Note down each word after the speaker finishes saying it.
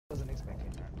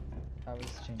I was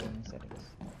changing the settings.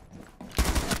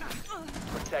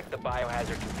 Protect the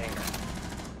biohazard container.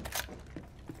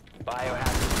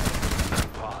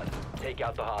 Biohazard pod. Take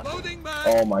out the hostage.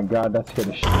 Oh my god, that scared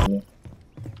the shit out of me.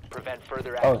 Prevent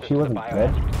further Oh, access she to the wasn't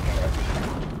dead? biohazard container.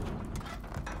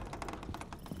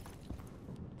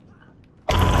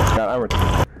 God,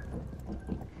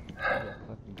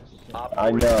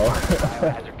 I know.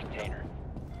 Biohazard container.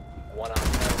 One on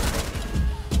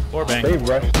Or bang. They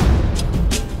rushed.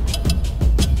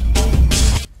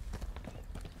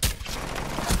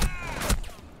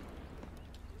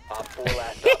 Op 4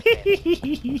 last stop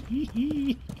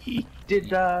standing. Did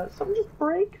something just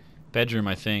break? Bedroom,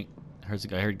 I think. I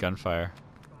heard gunfire.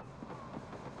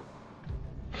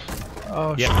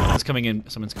 Oh, yeah, someone's coming in.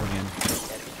 Someone's coming in. Enemy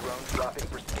drone dropping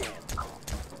for scan.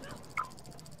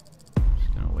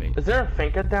 Just gonna wait. Is there a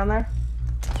Finka down there?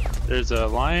 There's a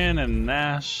lion and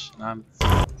Nash. Oh,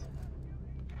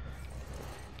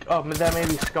 but that may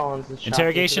be Scollins and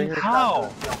Interrogation? How?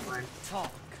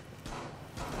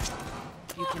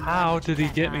 How did he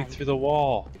get me through the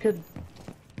wall? You could.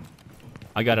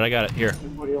 I got it. Here.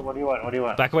 What do you want? What do you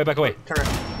want? Back away. Turn.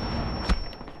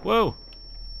 Whoa.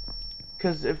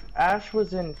 Because if Ash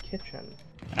was in kitchen.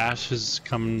 Ash is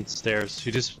coming stairs.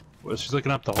 She's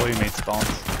looking up the hole you made,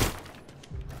 Scollins.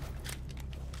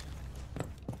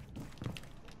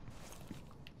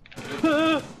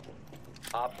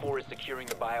 Op 4 is securing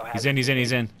the biohazard. He's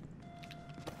in.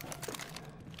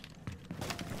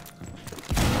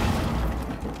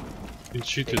 You can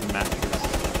shoot through the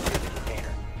mattress.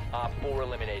 Op 4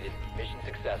 eliminated. Mission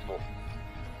successful.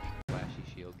 Flashy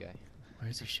shield guy. Where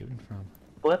is he shooting from?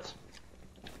 Blitz?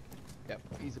 Yep,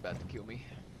 he's about to kill me.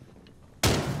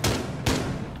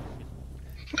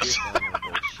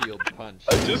 Shield punch.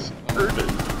 I just heard it.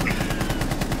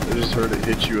 I just heard it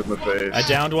hit you in the face. I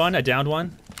downed one.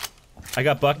 I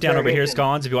got Buck down over here,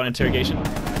 Scollins, if you want interrogation.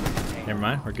 Never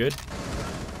mind, we're good.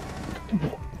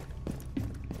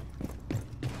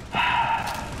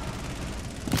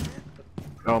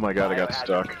 Oh my god, I got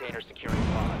stuck.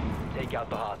 Take out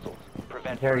the hostiles.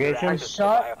 Prevent Interrogation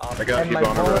shot. I got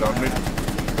Hibana red on me.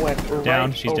 Went right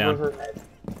Down, she's over down. her head.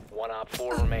 One op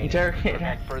 4 remaining. Interrogate.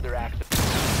 Prevent further access.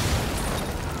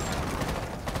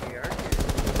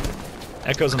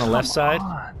 Echo's on the left side.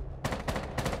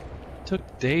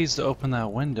 Took days to open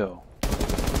that window.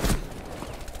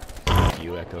 Fuck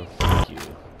you, Echo. Fuck you.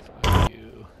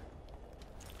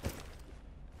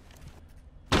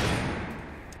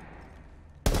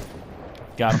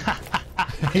 Got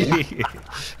him.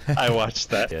 I watched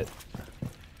that. Yeah.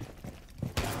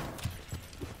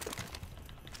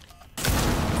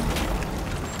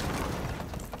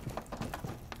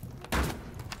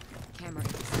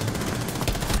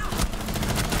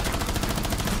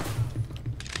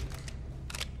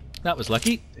 That was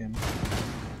lucky. Damn.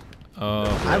 Oh.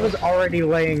 I was already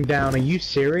laying down. Are you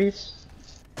serious?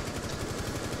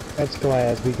 That's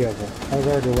glass. Be careful. I was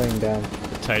already laying down.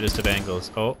 The tightest of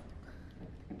angles. Oh.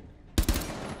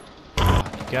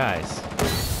 Guys.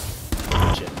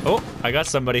 Shit. Oh, I got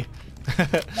somebody.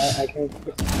 I can't.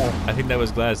 Oh. I think that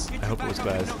was Glaz. I hope it was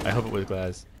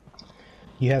Glaz.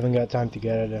 You haven't got time to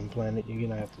get it and plan it. You're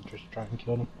gonna have to just try and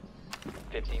kill them.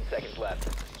 15 seconds left.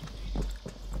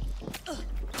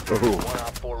 Oh, One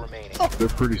op 4 remaining. they're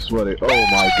pretty sweaty. Oh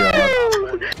my god.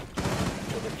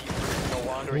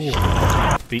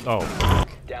 Oh.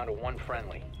 Down to one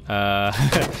friendly.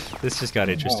 This just got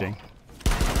interesting.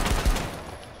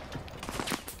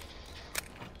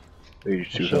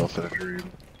 Age 2 health in a dream.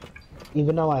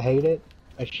 Even though I hate it,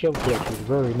 a shield glitch is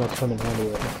very much coming handy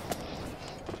right now.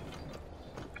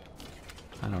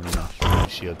 I don't know.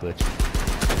 Shield glitch.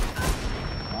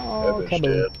 Oh, That bitch come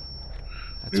dead. on.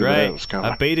 That's Knew that right. was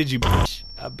coming. I baited you, bitch.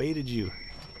 I baited you.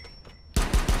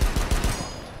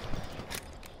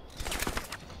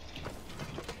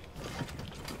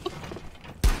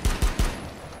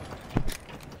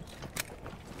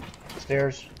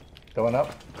 Stairs. Going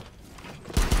up.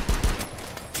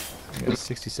 I got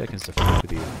 60 seconds to fuck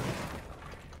with you.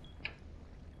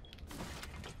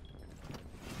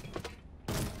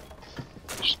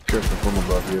 Just careful from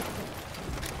above you.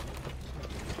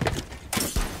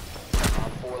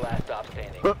 Op 4 last stop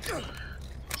standing.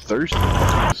 Thirsty.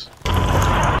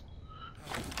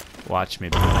 Watch me,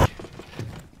 bitch.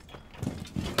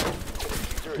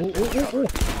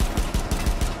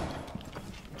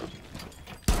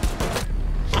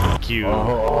 Fuck you.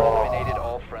 Eliminated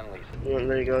all friendlies.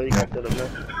 There you go. You got that up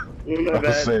there. I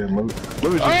was saying, let me just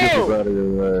get you out of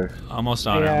your way. Almost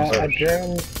on Yeah, her. a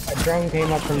drone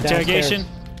came up from Interrogation?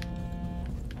 downstairs.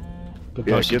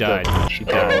 Yeah, Oh, she get that died. She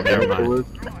died. Never mind.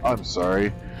 I'm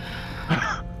sorry.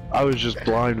 I was just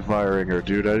blind firing her,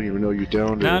 dude. I didn't even know you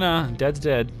downed No, her. no, dead's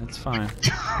dead. That's fine.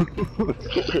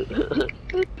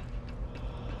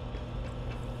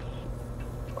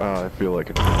 I feel like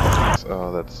it.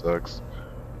 Oh, that sucks.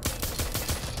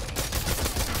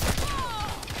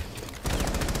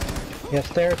 Yeah,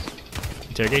 stairs.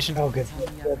 Interrogation. Oh, good.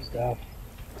 Good stuff.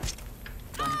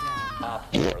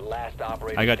 Op 4, last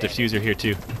operator I got standing. diffuser here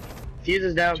too. Fuse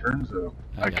is down. Turns out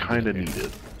I got kind of it. need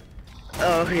it.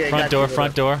 Oh, yeah. Front door,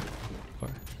 front door.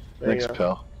 There you Thanks, go.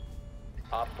 pal.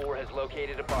 Op 4 has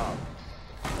located a bomb.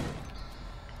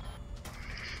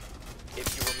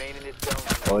 If you remain in this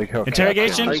zone, I like how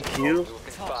Interrogation. Thank you. you will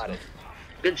be spotted.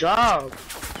 Good job.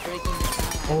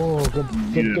 Oh, good. You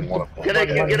Good, didn't good, want good. to. Good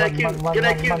IQ, good IQ, good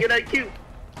IQ, good IQ.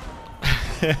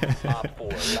 Op 4,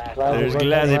 last There's Right,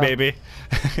 Glazzy, right. baby.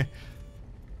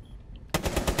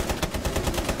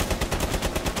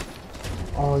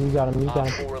 Oh, you got him. You Op got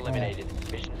him. 4 eliminated.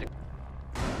 Mission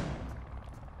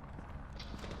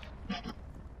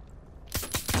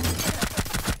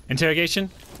Interrogation.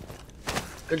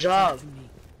 Good job.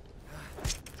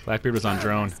 Blackbeard was on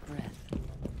drone.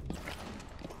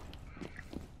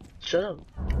 Shut up.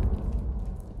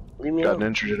 Leave me Got an alone.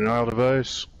 entry denial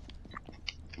device.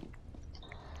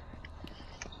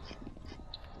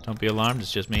 Don't be alarmed,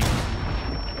 it's just me.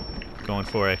 Going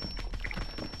for a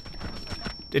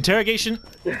interrogation.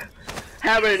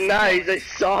 Have it nice. I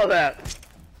saw that.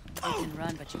 You can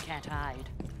run, but you can't hide.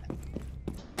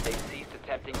 They ceased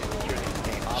attempting to secure the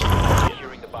container. Op 4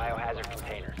 securing the biohazard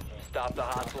container. Stop the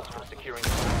hostiles from securing the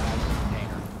biohazard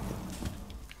container.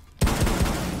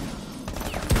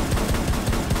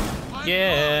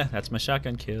 Yeah, that's my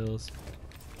shotgun kills.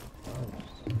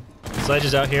 Sledge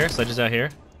is out here. Sledge is out here.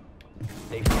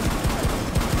 They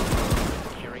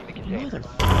securing the container.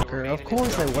 Motherfucker, of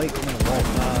course I wait when I walk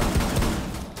by.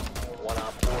 One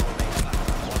Op 4 remaining.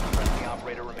 One friendly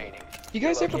operator remaining. You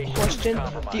guys ever Location question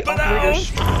compromised. the operators?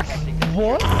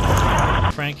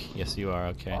 What? Frank? Yes, you are.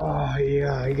 Okay. Oh,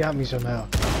 yeah, he got me somehow.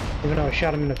 Even though I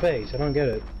shot him in the face. I don't get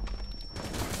it.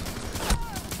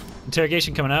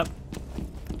 Interrogation coming up.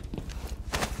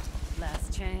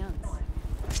 Last chance.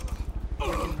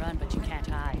 You can run, but you can't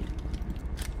hide.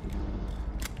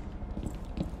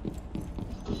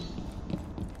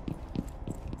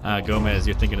 Gomez,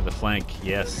 you're thinking of the flank.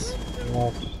 Yes.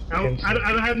 Well, I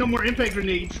don't have no more impact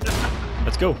grenades.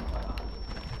 Let's go.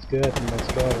 it's good.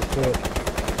 Let's go. Let's do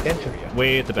it. Enter.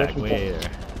 Way at the back. Way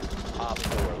there. Op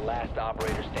 4, last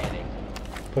operator standing.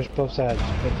 Push both sides.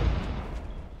 Enter.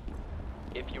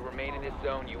 If you remain in this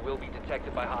zone, you will be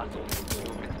detected by hostiles.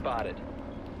 You have been spotted.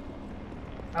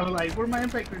 I was like, where my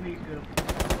impact grenades go?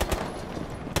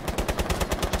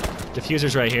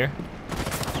 Diffuser's right here.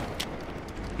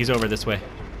 He's over this way.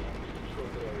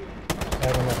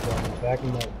 Back him up, bro. Back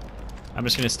him up. I'm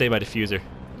just gonna stay by diffuser.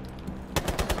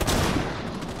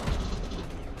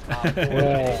 Op 4 Yeah.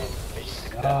 eliminated. Mission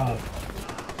successful.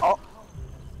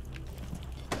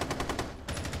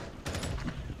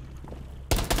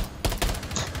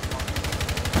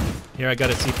 Here, I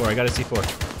got a C4. I got a C4.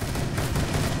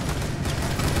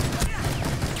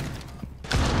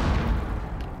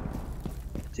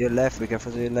 To your left, be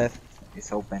careful to your left.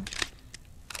 It's open.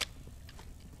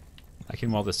 I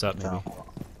can wall this up, maybe. No.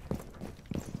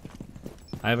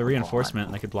 I have a reinforcement,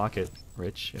 and I could block it,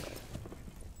 Rich.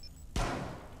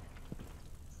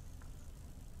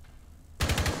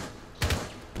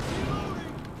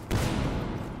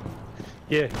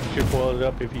 Yeah, you should boil it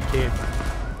up if you can.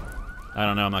 I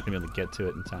don't know. I'm not gonna be able to get to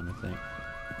it in time, I think.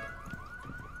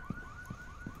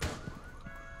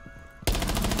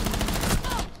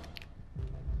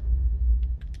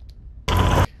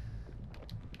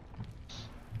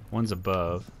 One's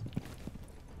above.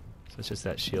 So it's just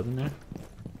that shield in there.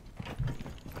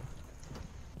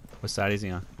 What side is he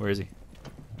on? Where is he?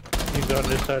 He's on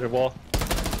this side of the wall.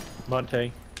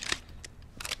 Montaigne.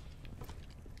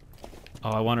 Oh,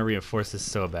 I want to reinforce this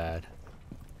so bad.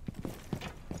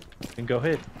 And go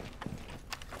ahead.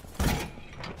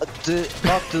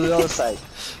 Not to the other side.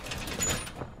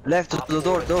 Left to the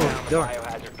door.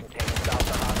 Biohazard container. Stop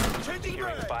the hostiles from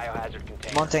securing the biohazard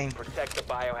container. Mountain. Protect the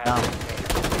biohazard Down.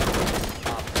 container.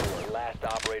 Op 4, last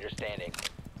operator standing.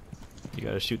 You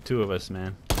gotta shoot two of us,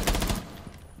 man.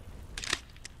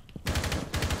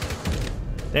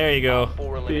 There you go.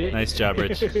 4 eliminated. Nice job,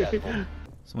 Rich. Successful.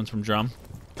 Someone's from Drum.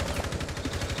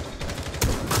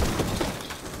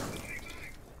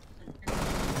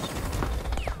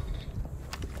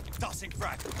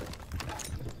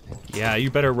 Yeah,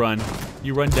 you better run.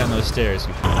 You run down those stairs.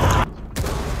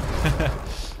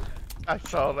 I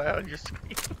saw that on your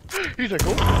screen. He's like,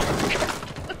 oh.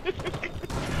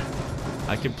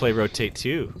 I can play rotate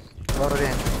too. Load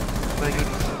in. gonna give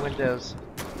you some windows.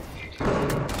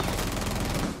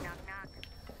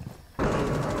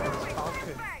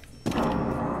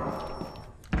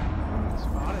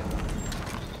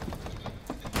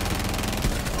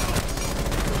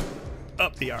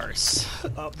 Up the arse.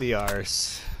 Up the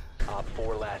arse. Op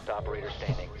 4 last operator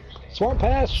standing. Swamp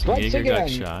pass, strikes Jaeger got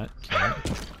again. shot.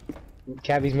 Okay.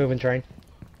 Cabby's moving train.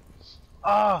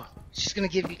 Oh, she's gonna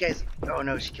give you guys. Oh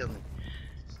no, she killed me.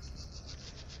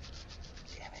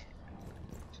 Damn it.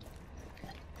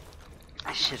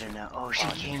 I should have known. Oh, she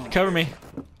came. Cover me.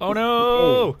 Oh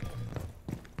no!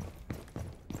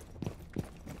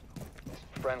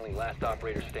 Friendly last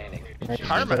operator standing.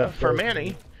 Karma for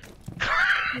Manny.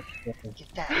 Get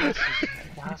that hostage.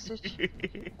 Get the hostage.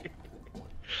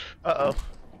 Uh-oh.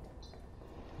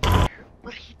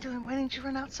 What are you doing? Why didn't you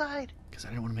run outside? Because I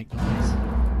didn't want to make noise.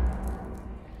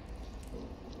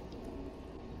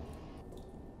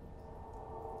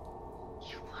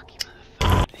 You lucky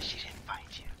motherfucker that she didn't find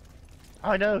you.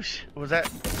 Oh no, was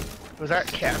that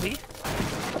Cabby?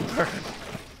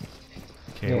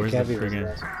 Okay, Yeah, where's the Gabby was friggin'?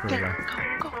 there. Where we go?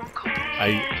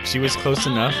 Go. She was close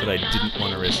enough that I didn't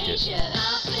want to risk it.